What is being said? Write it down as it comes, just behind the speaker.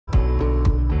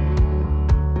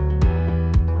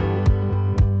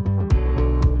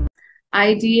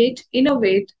ideate,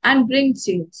 innovate, and bring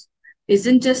change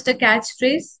isn't just a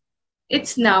catchphrase,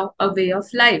 it's now a way of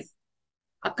life.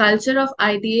 A culture of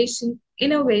ideation,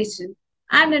 innovation,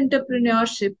 and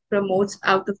entrepreneurship promotes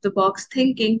out of the box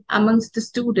thinking amongst the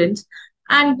students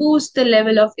and boosts the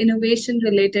level of innovation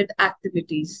related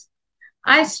activities.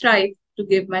 I strive to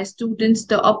give my students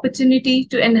the opportunity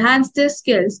to enhance their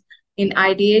skills in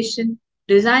ideation,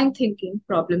 design thinking,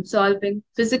 problem solving,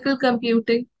 physical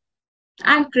computing,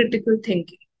 and critical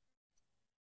thinking.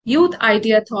 Youth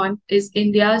Ideathon is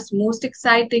India's most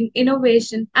exciting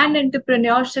innovation and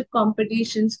entrepreneurship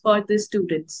competitions for the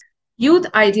students. Youth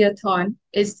Ideathon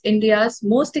is India's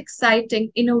most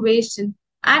exciting innovation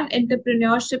and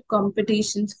entrepreneurship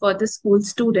competitions for the school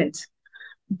students.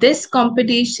 This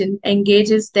competition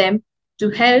engages them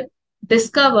to help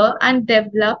discover and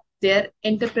develop their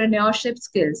entrepreneurship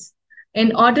skills.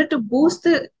 In order to boost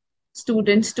the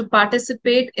students to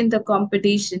participate in the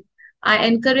competition, I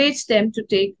encourage them to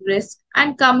take risks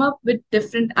and come up with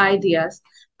different ideas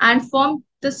and form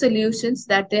the solutions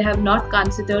that they have not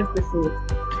considered before.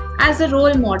 As a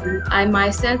role model, I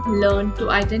myself learn to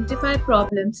identify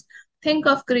problems, think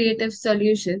of creative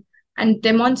solutions, and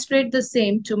demonstrate the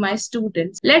same to my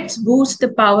students. Let's boost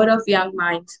the power of young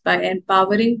minds by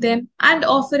empowering them and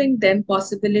offering them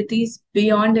possibilities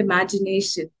beyond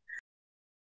imagination.